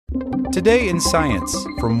Today in Science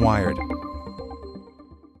from Wired.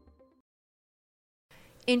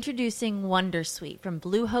 Introducing Wondersuite from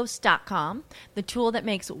Bluehost.com, the tool that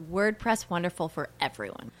makes WordPress wonderful for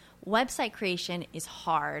everyone. Website creation is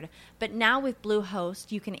hard, but now with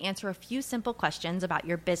Bluehost, you can answer a few simple questions about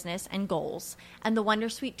your business and goals, and the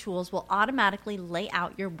Wondersuite tools will automatically lay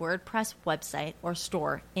out your WordPress website or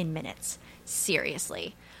store in minutes.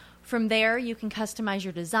 Seriously. From there, you can customize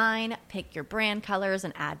your design, pick your brand colors,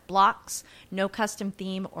 and add blocks. No custom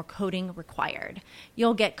theme or coding required.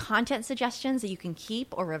 You'll get content suggestions that you can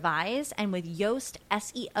keep or revise, and with Yoast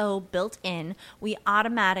SEO built in, we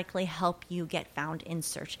automatically help you get found in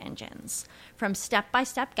search engines. From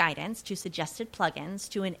step-by-step guidance to suggested plugins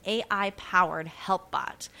to an AI-powered help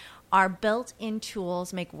bot, our built-in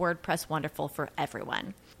tools make WordPress wonderful for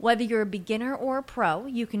everyone. Whether you're a beginner or a pro,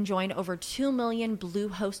 you can join over 2 million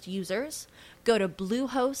Bluehost users. Go to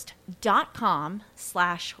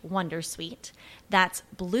bluehost.com/wondersuite. That's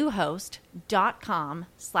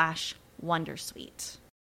bluehost.com/wondersuite.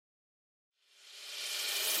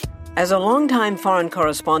 As a longtime foreign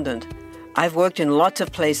correspondent, I've worked in lots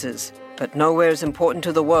of places, but nowhere as important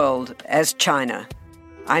to the world as China.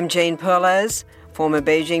 I'm Jane Perlez, former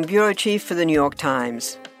Beijing bureau chief for the New York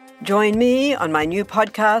Times. Join me on my new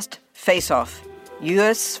podcast, Face Off,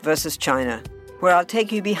 U.S. versus China, where I'll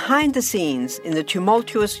take you behind the scenes in the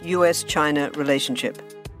tumultuous U.S.-China relationship.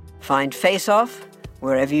 Find Face Off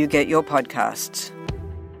wherever you get your podcasts.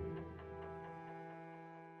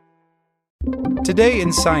 Today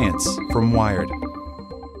in Science from Wired.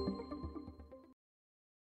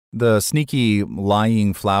 The sneaky,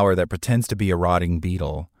 lying flower that pretends to be a rotting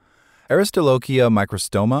beetle. Aristolochia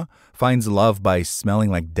microstoma finds love by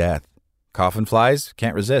smelling like death. Coffin flies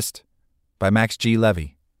can't resist. By Max G.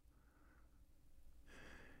 Levy.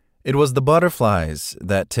 It was the butterflies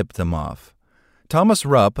that tipped them off. Thomas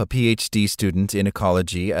Rupp, a PhD student in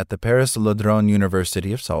ecology at the Paris-Lodron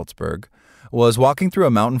University of Salzburg, was walking through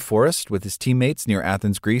a mountain forest with his teammates near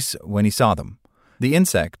Athens, Greece, when he saw them. The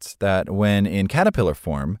insects that, when in caterpillar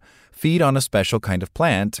form, feed on a special kind of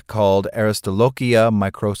plant called Aristolochia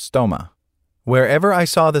microstoma. Wherever I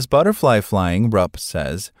saw this butterfly flying, Rupp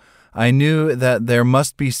says, I knew that there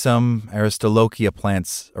must be some Aristolochia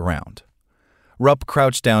plants around. Rupp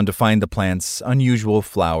crouched down to find the plant's unusual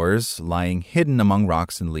flowers lying hidden among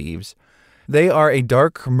rocks and leaves. They are a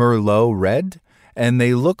dark Merlot red, and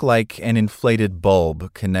they look like an inflated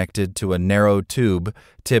bulb connected to a narrow tube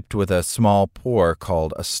tipped with a small pore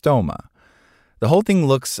called a stoma. The whole thing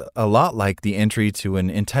looks a lot like the entry to an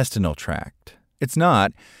intestinal tract. It's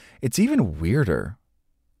not. It's even weirder.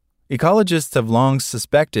 Ecologists have long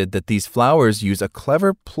suspected that these flowers use a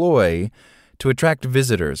clever ploy to attract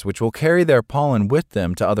visitors, which will carry their pollen with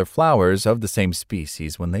them to other flowers of the same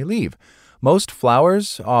species when they leave. Most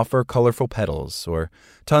flowers offer colorful petals or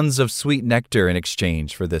tons of sweet nectar in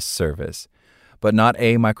exchange for this service, but not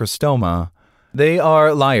a microstoma. They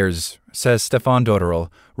are liars, says Stefan Dotterl,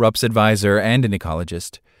 Rupp's advisor and an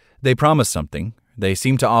ecologist. They promise something. They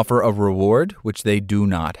seem to offer a reward, which they do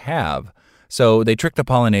not have. So they trick the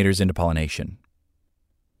pollinators into pollination.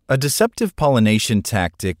 A deceptive pollination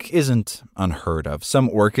tactic isn't unheard of. Some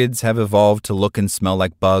orchids have evolved to look and smell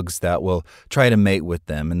like bugs that will try to mate with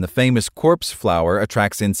them, and the famous corpse flower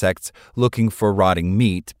attracts insects looking for rotting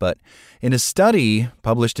meat. But in a study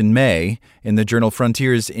published in May in the journal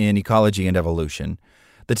Frontiers in Ecology and Evolution,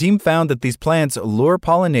 the team found that these plants lure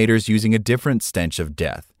pollinators using a different stench of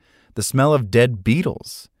death, the smell of dead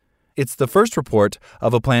beetles. It's the first report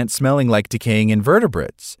of a plant smelling like decaying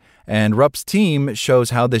invertebrates, and Rupp's team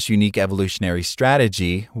shows how this unique evolutionary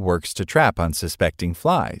strategy works to trap unsuspecting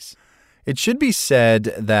flies. It should be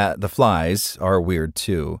said that the flies are weird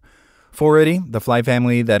too. Phoridae, the fly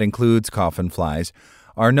family that includes coffin flies,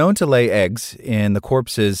 are known to lay eggs in the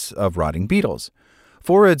corpses of rotting beetles.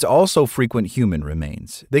 Phorids also frequent human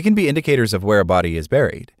remains. They can be indicators of where a body is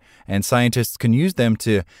buried, and scientists can use them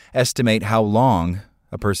to estimate how long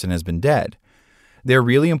a person has been dead. They're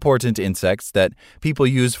really important insects that people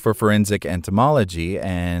use for forensic entomology,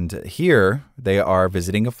 and here they are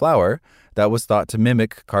visiting a flower that was thought to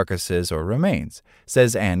mimic carcasses or remains,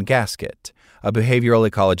 says Anne Gaskett, a behavioral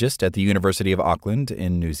ecologist at the University of Auckland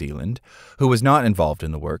in New Zealand, who was not involved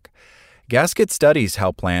in the work. Gaskett studies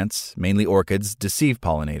how plants, mainly orchids, deceive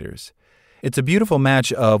pollinators. It's a beautiful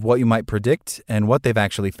match of what you might predict and what they've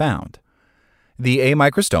actually found. The A.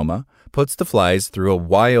 microstoma puts the flies through a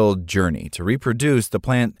wild journey. To reproduce, the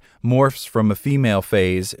plant morphs from a female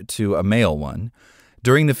phase to a male one.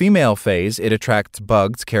 During the female phase, it attracts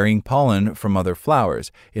bugs carrying pollen from other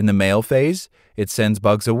flowers. In the male phase, it sends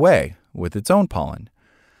bugs away with its own pollen.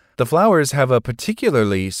 The flowers have a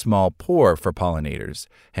particularly small pore for pollinators,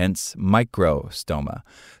 hence microstoma.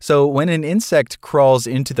 So when an insect crawls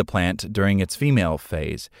into the plant during its female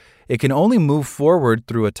phase, it can only move forward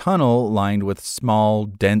through a tunnel lined with small,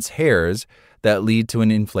 dense hairs that lead to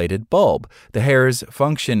an inflated bulb. The hairs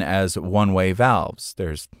function as one-way valves.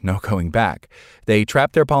 There's no going back. They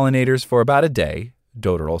trap their pollinators for about a day,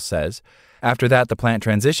 Dodderel says. After that, the plant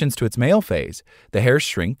transitions to its male phase. The hairs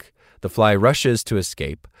shrink, the fly rushes to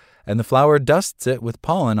escape, and the flower dusts it with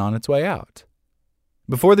pollen on its way out.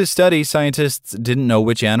 Before this study, scientists didn't know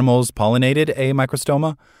which animals pollinated a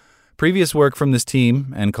microstoma. Previous work from this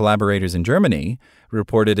team and collaborators in Germany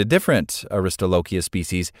reported a different Aristolochia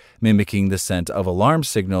species mimicking the scent of alarm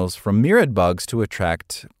signals from mirid bugs to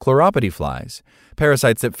attract chloropody flies,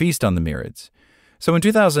 parasites that feast on the mirids. So in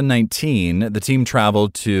 2019, the team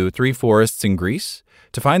traveled to 3 forests in Greece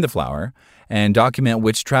to find the flower and document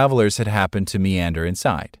which travelers had happened to meander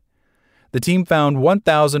inside. The team found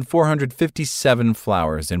 1,457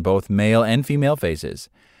 flowers in both male and female phases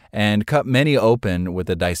and cut many open with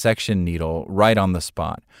a dissection needle right on the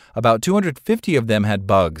spot. About 250 of them had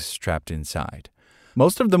bugs trapped inside.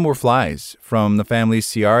 Most of them were flies from the families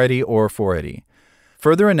Sciaridae or Phoridae.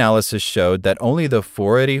 Further analysis showed that only the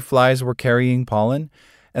Phoridae flies were carrying pollen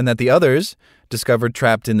and that the others, discovered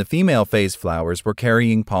trapped in the female phase flowers, were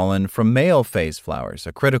carrying pollen from male phase flowers,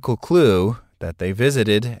 a critical clue that they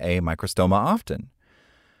visited a microstoma often.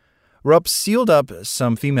 Rupp sealed up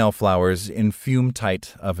some female flowers in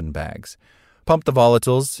fume-tight oven bags, pumped the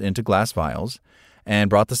volatiles into glass vials, and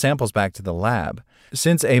brought the samples back to the lab.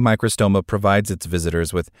 Since a microstoma provides its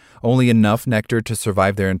visitors with only enough nectar to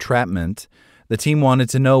survive their entrapment, the team wanted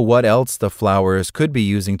to know what else the flowers could be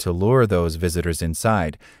using to lure those visitors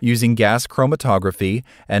inside. Using gas chromatography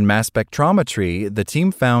and mass spectrometry, the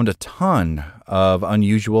team found a ton of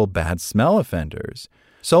unusual bad smell offenders.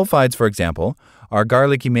 Sulfides, for example, are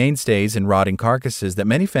garlicky mainstays in rotting carcasses that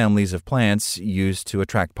many families of plants use to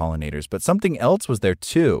attract pollinators, but something else was there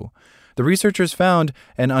too. The researchers found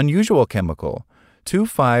an unusual chemical,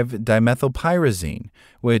 2,5-dimethylpyrazine,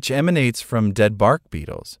 which emanates from dead bark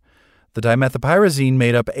beetles. The dimethylpyrazine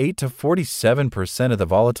made up 8 to 47% of the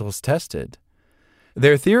volatiles tested.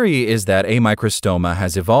 Their theory is that a microstoma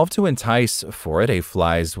has evolved to entice Phoridae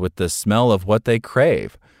flies with the smell of what they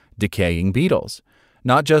crave, decaying beetles.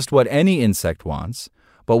 Not just what any insect wants,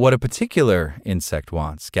 but what a particular insect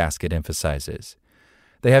wants, Gaskett emphasizes.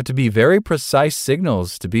 They have to be very precise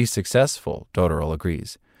signals to be successful, Dodderel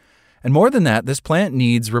agrees. And more than that, this plant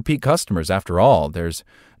needs repeat customers. After all, there's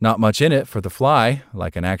not much in it for the fly,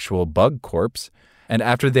 like an actual bug corpse. And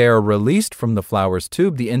after they are released from the flower's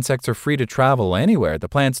tube, the insects are free to travel anywhere. The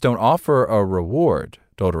plants don't offer a reward,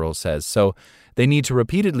 Dodderel says, so they need to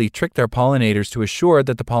repeatedly trick their pollinators to assure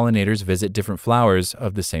that the pollinators visit different flowers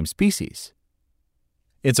of the same species.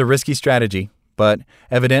 It's a risky strategy, but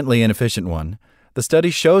evidently an efficient one. The study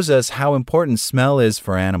shows us how important smell is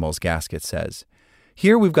for animals, Gaskett says.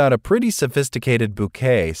 Here we've got a pretty sophisticated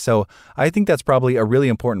bouquet, so I think that's probably a really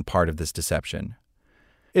important part of this deception.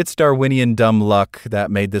 It's Darwinian dumb luck that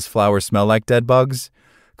made this flower smell like dead bugs.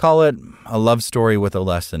 Call it a love story with a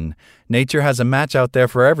lesson. Nature has a match out there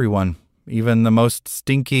for everyone, even the most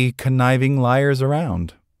stinky, conniving liars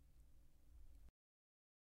around.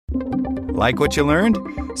 Like what you learned?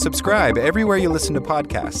 Subscribe everywhere you listen to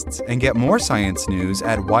podcasts and get more science news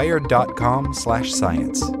at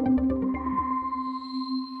wired.com/science.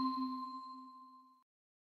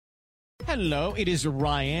 Hello, it is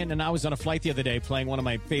Ryan, and I was on a flight the other day playing one of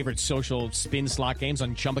my favorite social spin slot games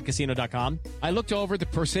on ChumbaCasino.com. I looked over at the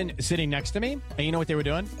person sitting next to me, and you know what they were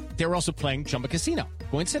doing? They were also playing Chumba Casino.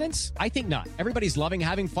 Coincidence? I think not. Everybody's loving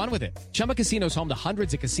having fun with it. Chumba Casino is home to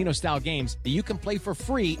hundreds of casino-style games that you can play for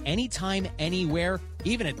free anytime, anywhere,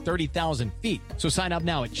 even at 30,000 feet. So sign up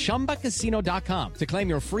now at ChumbaCasino.com to claim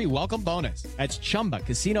your free welcome bonus. That's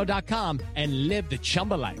ChumbaCasino.com and live the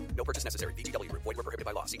Chumba life. No purchase necessary. VGW. Void where prohibited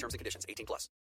by law. See terms and conditions. 18+.